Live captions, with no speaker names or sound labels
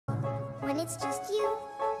when it's just you,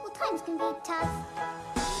 well, times can be tough.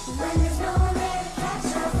 When there's no one there to catch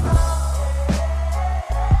your fall.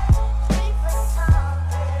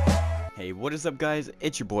 Hey, what is up guys?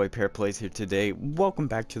 It's your boy Plays here today. Welcome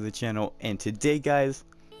back to the channel, and today guys,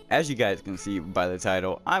 as you guys can see by the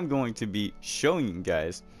title, I'm going to be showing you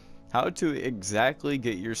guys how to exactly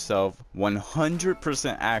get yourself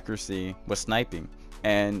 100% accuracy with sniping.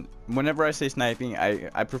 And whenever I say sniping,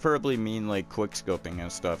 I preferably mean like quick scoping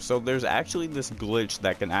and stuff. So there's actually this glitch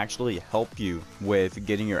that can actually help you with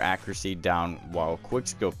getting your accuracy down while quick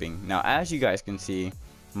scoping. Now, as you guys can see,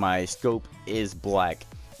 my scope is black,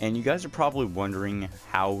 and you guys are probably wondering,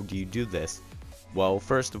 how do you do this? Well,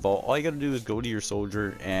 first of all you gotta do is go to your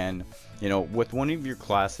soldier, and with one of your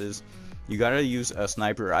classes you gotta use a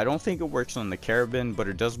sniper. I don't think it works on the Carabin, but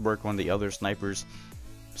it does work on the other snipers,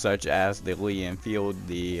 such as the Lee Enfield,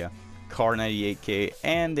 the Kar 98K,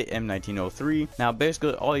 and the M1903. Now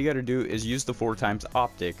basically all you gotta do is use the 4x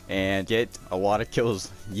optic and get a lot of kills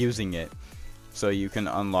using it, so you can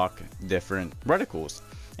unlock different reticles.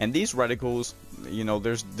 And these reticles,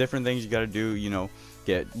 there's different things you gotta do,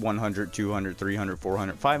 get 100, 200, 300,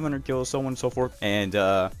 400, 500 kills, so on and so forth. And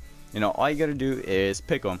all you gotta do is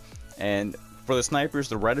pick them. And for the snipers,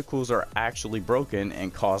 the reticles are actually broken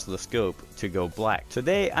and cause the scope to go black.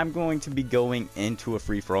 Today I'm going to be going into a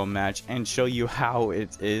free-for-all match and show you how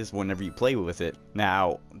it is whenever you play with it.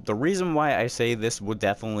 Now, the reason why I say this will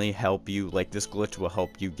definitely help you, like this glitch will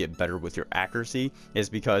help you get better with your accuracy, is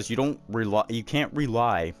because you can't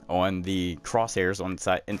rely on the crosshairs on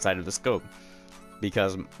inside of the scope,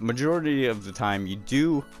 because majority of the time you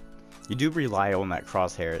do rely on that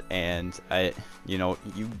crosshair, and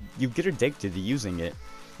you get addicted to using it,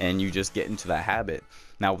 and you just get into that habit.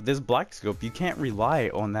 Now with this black scope, you can't rely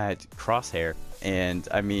on that crosshair, and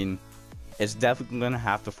I mean, it's definitely gonna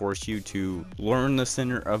have to force you to learn the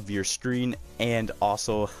center of your screen, and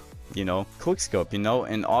also quick scope,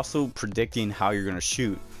 and also predicting how you're gonna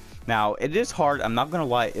shoot. Now it is hard, I'm not gonna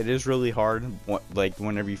lie, it is really hard, like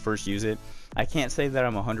whenever you first use it. I can't say that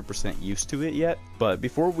I'm 100% used to it yet, but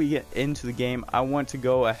before we get into the game, I want to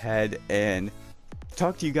go ahead and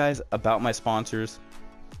talk to you guys about my sponsors.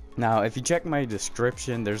 Now, if you check my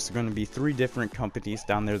description, there's going to be 3 different companies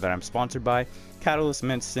down there that I'm sponsored by: Catalyst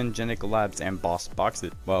Mints, Syngenic Labs, and Boss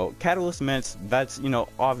Boxes. Well, Catalyst Mints, that's,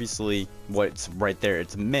 obviously what's right there.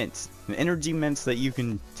 It's mints, energy mints that you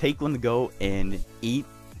can take on the go and eat.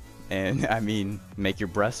 And I mean, make your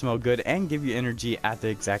breath smell good and give you energy at the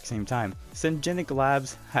exact same time. Syngenic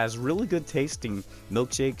Labs has really good tasting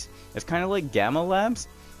milkshakes. It's kind of like Gamma Labs.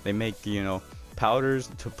 They make, powders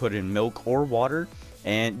to put in milk or water,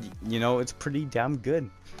 and it's pretty damn good.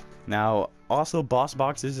 Now, also Boss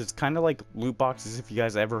Boxes, it's kind of like loot boxes, if you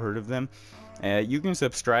guys ever heard of them. You can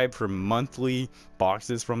subscribe for monthly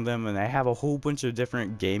boxes from them, and they have a whole bunch of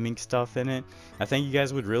different gaming stuff in it. I think you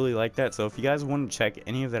guys would really like that, so if you guys want to check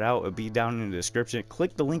any of that out, it'll be down in the description.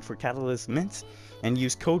 Click the link for Catalyst Mints and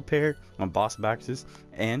use code PAIR on Boss Boxes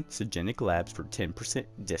and Syngenic Labs for 10%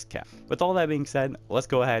 discount. With all that being said, let's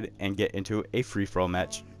go ahead and get into a free-for-all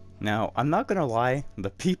match. Now, I'm not gonna lie,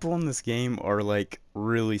 the people in this game are like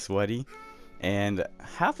really sweaty, and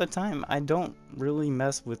half the time I don't really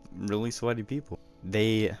mess with really sweaty people.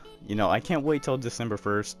 I can't wait till December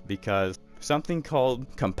 1st, because something called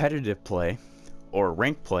competitive play, or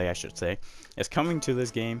ranked play I should say, is coming to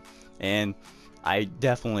this game, and I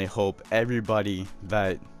definitely hope everybody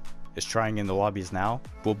that is trying in the lobbies now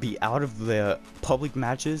will be out of the public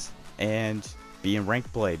matches and be in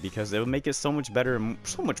ranked play, because it will make it so much better and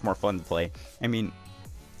so much more fun to play. I mean,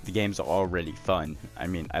 the game's already fun. I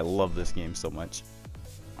mean, I love this game so much.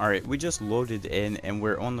 Alright, we just loaded in and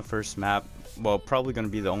we're on the first map. Well, probably going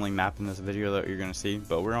to be the only map in this video that you're going to see,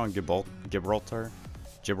 but we're on Gibraltar,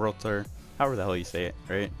 however the hell you say it,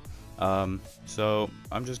 right? So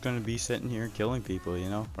I'm just going to be sitting here killing people,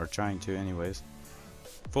 or trying to anyways.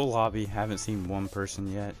 Full lobby, haven't seen one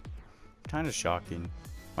person yet. Kind of shocking.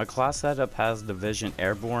 My class setup has Division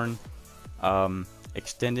Airborne,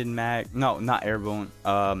 extended mag, no, not airborne,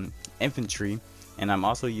 infantry, and I'm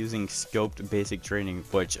also using scoped basic training,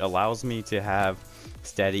 which allows me to have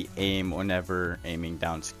steady aim whenever aiming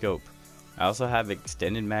down scope. I also have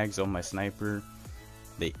extended mags on my sniper,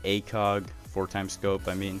 the ACOG 4x scope,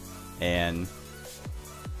 and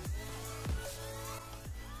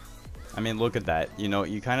look at that.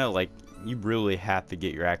 You kind of you really have to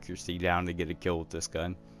get your accuracy down to get a kill with this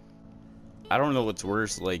gun. I don't know what's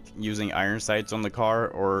worse, like using iron sights on the car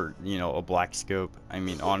or, a black scope.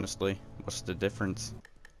 Honestly, what's the difference?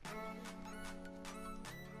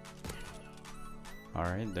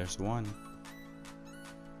 Alright, there's one.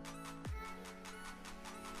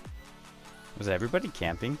 Was everybody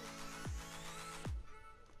camping?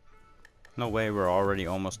 No way, we're already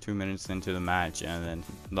almost 2 minutes into the match and then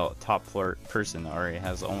the top person already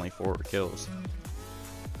has only 4 kills.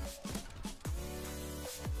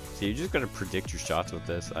 So you just gotta predict your shots with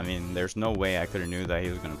this. I mean, there's no way I could have knew that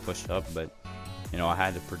he was gonna push up, but you know, I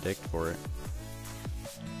had to predict for it.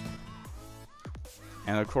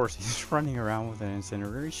 And of course, he's running around with an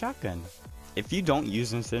incendiary shotgun. If you don't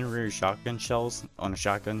use incendiary shotgun shells on a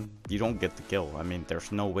shotgun, you don't get the kill. I mean,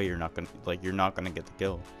 there's no way you're not gonna get the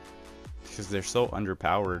kill. Because they're so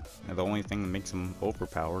underpowered, and the only thing that makes them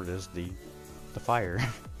overpowered is the fire.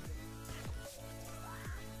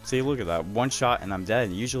 See, look at that. One shot and I'm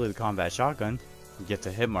dead. Usually the combat shotgun gets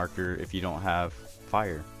a hit marker if you don't have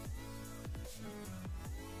fire.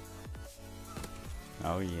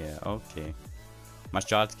 Oh yeah, okay. My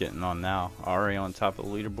shot's getting on now. Already on top of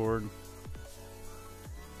the leaderboard.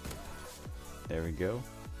 There we go.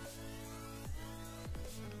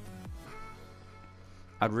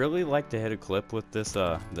 I'd really like to hit a clip with this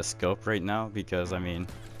the scope right now, because I mean,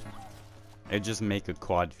 it'd just make a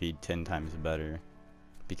quad feed 10 times better,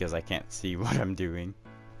 because I can't see what I'm doing.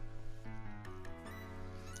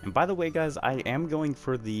 And by the way guys, I am going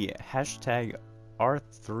for the hashtag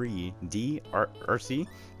R3DRC,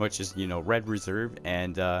 which is, you know, Red Reserve,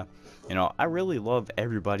 and you know, I really love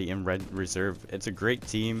everybody in Red Reserve. It's a great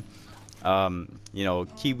team. You know,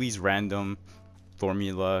 Kiwi's Random,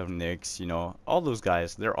 Formula, Nyx, you know, all those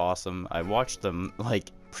guys, they're awesome. I watch them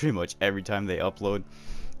like pretty much every time they upload.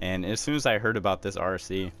 And as soon as I heard about this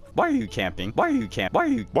RC, why are you camping? Why are you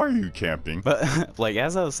camping? But like,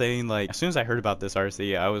 as I was saying, like, as soon as I heard about this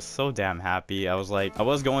RC, I was so damn happy. I was like, I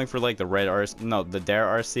was going for like the red RC, no, the Dare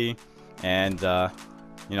RC, and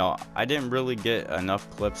you know, I didn't really get enough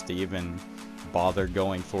clips to even bother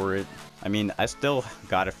going for it. I mean, I still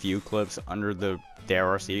got a few clips under the Dare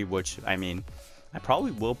RC, which, I mean, I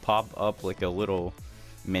probably will pop up like a little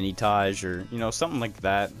mini Taj or, you know, something like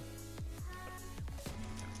that.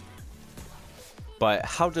 But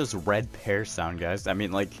how does red pear sound, guys? I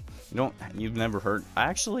mean, like, you've never heard.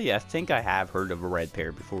 Actually, I think I have heard of a red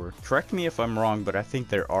pear before. Correct me if I'm wrong, but I think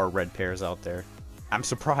there are red pears out there. I'm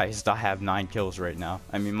surprised I have 9 kills right now.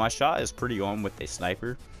 I mean, my shot is pretty on with a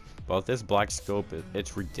sniper, but with this black scope,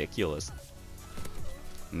 it's ridiculous.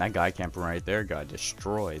 And that guy camping right there got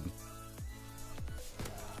destroyed.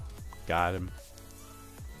 Got him.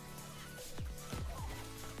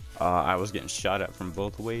 I was getting shot at from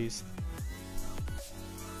both ways.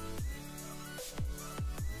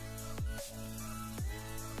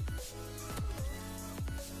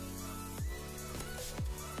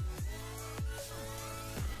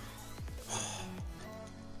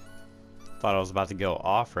 Thought I was about to go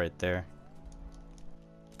off right there.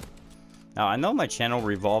 Now, I know my channel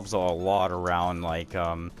revolves a lot around, like,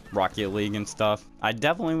 Rocket League and stuff. I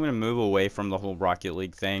definitely want to move away from the whole Rocket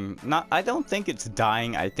League thing. I don't think it's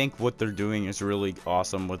dying. I think what they're doing is really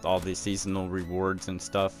awesome with all these seasonal rewards and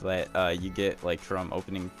stuff that you get, like, from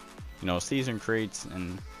opening, you know, season crates,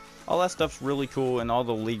 and all that stuff's really cool, and all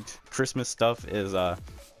the leaked Christmas stuff is,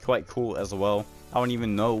 quite cool as well. I don't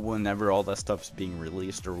even know whenever all that stuff's being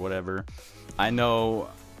released or whatever. I know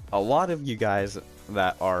a lot of you guys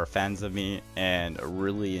that are fans of me and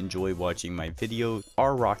really enjoy watching my videos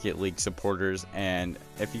are Rocket League supporters, and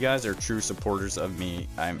if you guys are true supporters of me,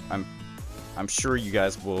 I'm sure you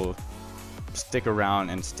guys will stick around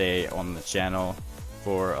and stay on the channel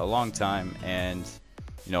for a long time. And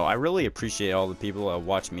you know, I really appreciate all the people that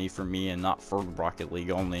watch me for me and not for Rocket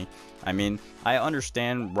League only. I mean, I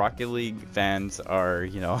understand Rocket League fans are,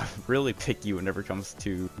 you know, really picky whenever it comes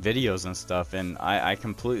to videos and stuff, and I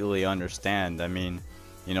completely understand. I mean,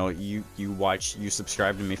 you know, you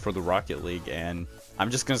subscribe to me for the Rocket League, and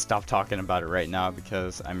I'm just gonna stop talking about it right now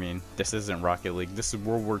because, I mean, this isn't Rocket League, this is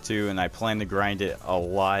World War II, and I plan to grind it a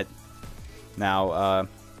lot. Now,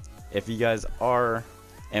 if you guys are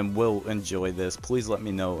and will enjoy this, please let me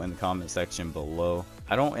know in the comment section below.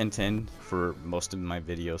 I don't intend for most of my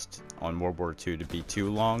videos on World War II to be too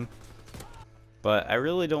long, but I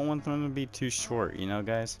really don't want them to be too short, you know,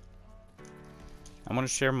 guys? I want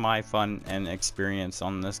to share my fun and experience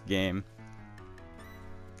on this game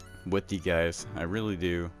with you guys. I really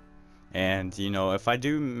do. And, you know, if I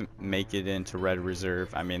do make it into Red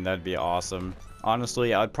Reserve, I mean, that'd be awesome.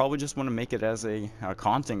 Honestly, I'd probably just want to make it as a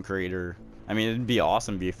content creator. I mean, it'd be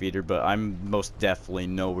awesome to be a feeder, but I'm most definitely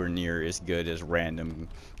nowhere near as good as random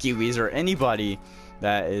Kiwis or anybody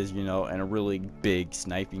that is, you know, in a really big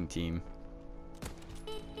sniping team.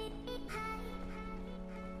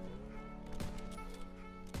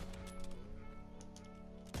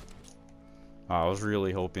 I was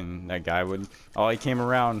really hoping that guy would... Oh, he came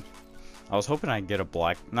around. I was hoping I'd get a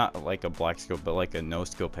black, not like a black scope, but like a no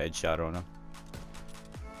scope headshot on him.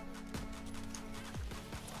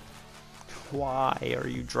 Why are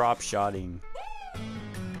you drop shotting?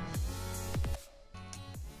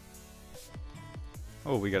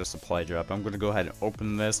 Oh, we got a supply drop. I'm gonna go ahead and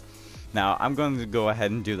open this. Now, I'm going to go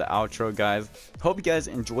ahead and do the outro, guys. Hope you guys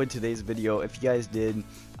enjoyed today's video. If you guys did,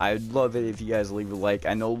 I'd love it if you guys leave a like.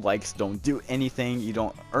 I know likes don't do anything. You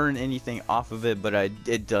don't earn anything off of it, but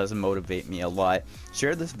it does motivate me a lot.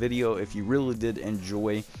 Share this video if you really did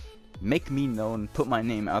enjoy. Make me known. Put my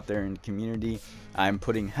name out there in the community. I'm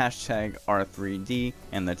putting hashtag R3D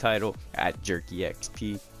and the title at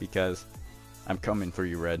JerkyXP because I'm coming for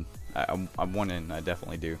you, Red. I want in, I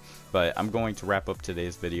definitely do. But I'm going to wrap up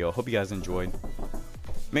today's video. Hope you guys enjoyed.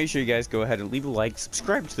 Make sure you guys go ahead and leave a like,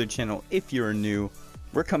 subscribe to the channel if you're new.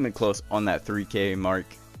 We're coming close on that 3K mark,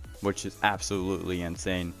 which is absolutely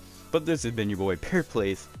insane. But this has been your boy Pear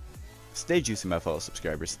Plays. Stay juicy, my fellow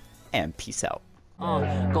subscribers, and peace out.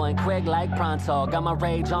 Going quick like pronto. Got my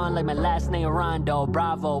rage on like my last name Rondo.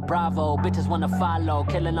 Bravo, bravo, bitches wanna follow.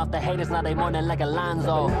 Killing off the haters, now they mourning like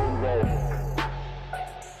Alonzo.